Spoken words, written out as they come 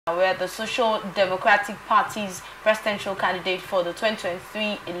where the Social Democratic Party's presidential candidate for the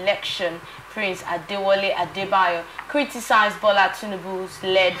 2023 election, Prince Adewole Adebayo, criticized Bola Tinubu's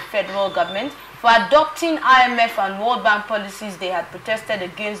led federal government for adopting IMF and World Bank policies they had protested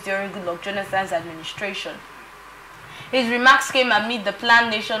against during Goodluck Jonathan's administration. His remarks came amid the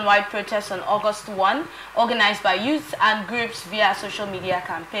planned nationwide protest on August 1, organized by youth and groups via social media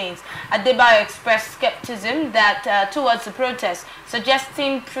campaigns. Adebayo expressed skepticism towards the protest,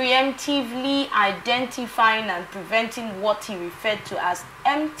 suggesting preemptively identifying and preventing what he referred to as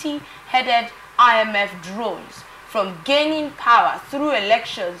empty-headed IMF drones from gaining power through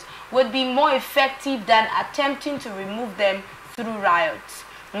elections would be more effective than attempting to remove them through riots.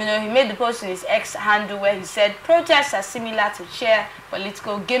 You know, he made the post in his X handle where he said protests are similar to sheer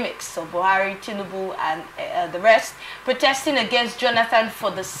political gimmicks of Buhari, Tinubu and the rest, protesting against Jonathan for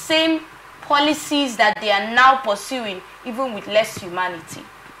the same policies that they are now pursuing, even with less humanity.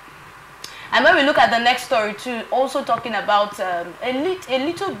 And when we look at the next story too, also talking about a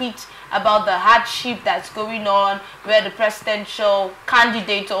little bit about the hardship that's going on, where the presidential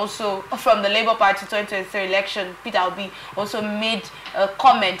candidate also from the Labour Party 2023 election, Peter Obi, also made a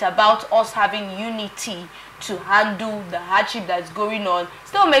comment about us having unity to handle the hardship that's going on,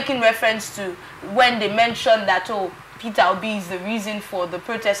 still making reference to when they mentioned that, oh, Peter Obi is the reason for the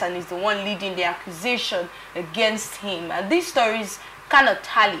protest and is the one leading the accusation against him. And these stories kind of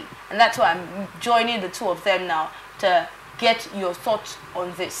tally, and that's why I'm joining the two of them now to get your thoughts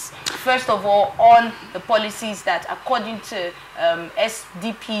on this. First of all, on the policies that, according to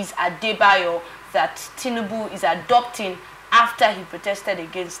SDP's Adebayo, that Tinubu is adopting after he protested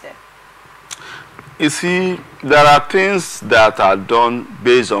against them. You see, there are things that are done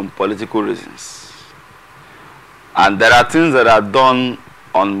based on political reasons, and there are things that are done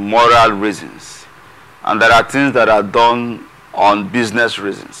on moral reasons, and there are things that are done on business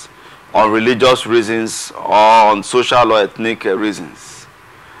reasons, on religious reasons, or on social or ethnic reasons.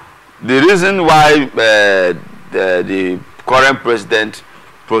 The reason why the current president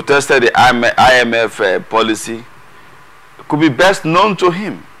protested the IMF policy could be best known to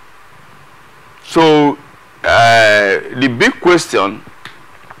him. So the big question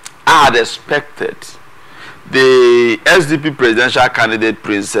I had expected the SDP presidential candidate,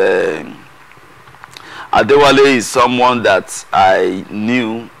 Prince Adewole, is someone that I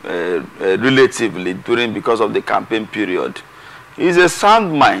knew relatively because of the campaign period. He's a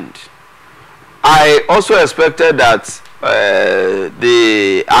sound mind. I also expected that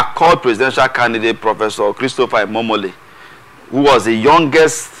the Accord presidential candidate, Professor Christopher Momole, who was the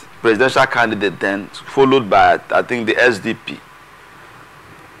youngest presidential candidate then, followed by, I think, the SDP.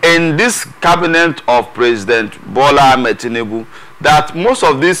 In this cabinet of President Bola Ahmed Tinubu, that most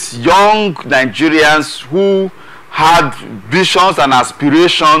of these young Nigerians who had visions and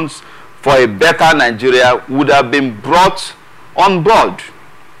aspirations for a better Nigeria would have been brought on board.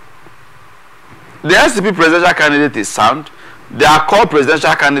 The SDP presidential candidate is sound. The Accord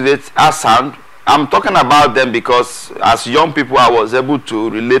presidential candidates are sound. I'm talking about them because as young people I was able to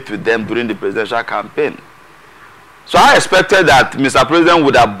relate with them during the presidential campaign. So I expected that Mr. President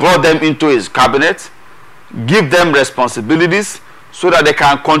would have brought them into his cabinet, give them responsibilities so that they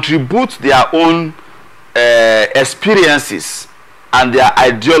can contribute their own experiences and their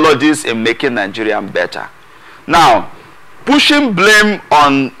ideologies in making Nigeria better. Now, pushing blame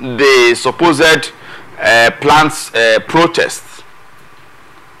on the supposed planned protests,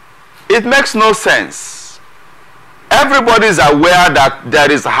 it makes no sense. Everybody is aware that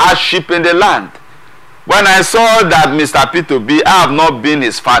there is hardship in the land. When I saw that Mr. P2B, I have not been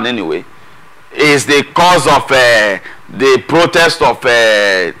his fan anyway, is the cause of the protest of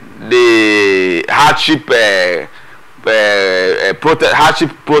the hardship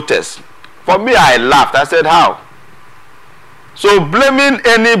protest. For me, I laughed. I said, how? So blaming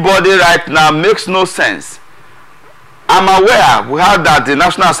anybody right now makes no sense. I'm aware we have that the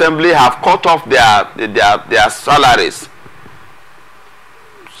National Assembly have cut off their salaries.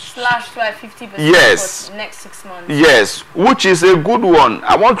 Slashed by 50% yes. for the next 6 months. Yes, which is a good one.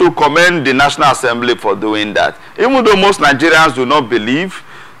 I want to commend the National Assembly for doing that. Even though most Nigerians do not believe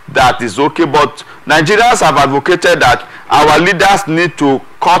that is okay, but Nigerians have advocated that our leaders need to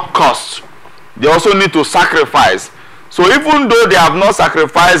cut costs. They also need to sacrifice. So even though they have not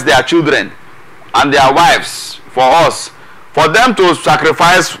sacrificed their children and their wives for us, for them to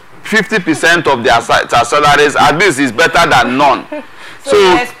sacrifice 50% of their salaries, at least is better than none. So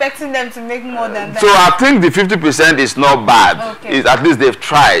you're expecting them to make more than that? So I think the 50% is not bad. Okay. At least they've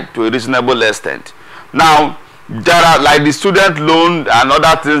tried to a reasonable extent. Now, there are like the student loan and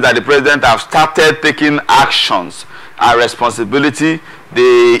other things that the president have started taking actions and responsibility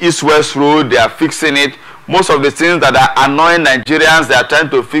the East-West Road, they are fixing it. Most of the things that are annoying Nigerians, they are trying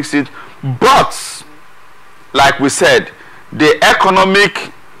to fix it. But, like we said, the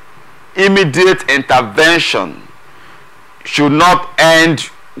economic immediate intervention should not end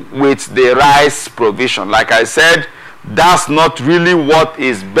with the rice provision. Like I said, that's not really what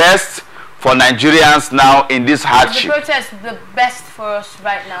is best for Nigerians now in this hardship. Is the protest the best for us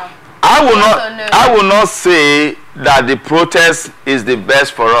right now? I will not say that the protest is the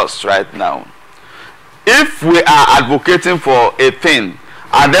best for us right now. If we are advocating for a thing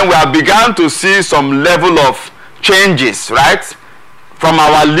and then we have begun to see some level of changes, right, from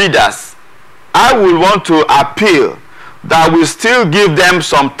our leaders, I will want to appeal that we still give them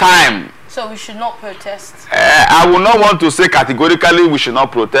some time. So we should not protest? I will not want to say categorically we should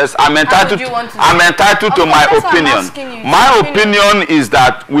not protest. I'm entitled to my opinion. My opinion is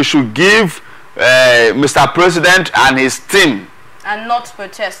that we should give Mr. President and his team and not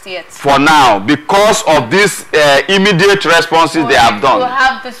protest yet for now, because of these immediate responses they have done. We'll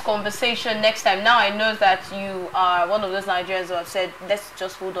have this conversation next time. Now I know that you are one of those Nigerians who have said, let's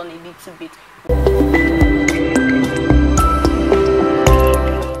just hold on a little bit.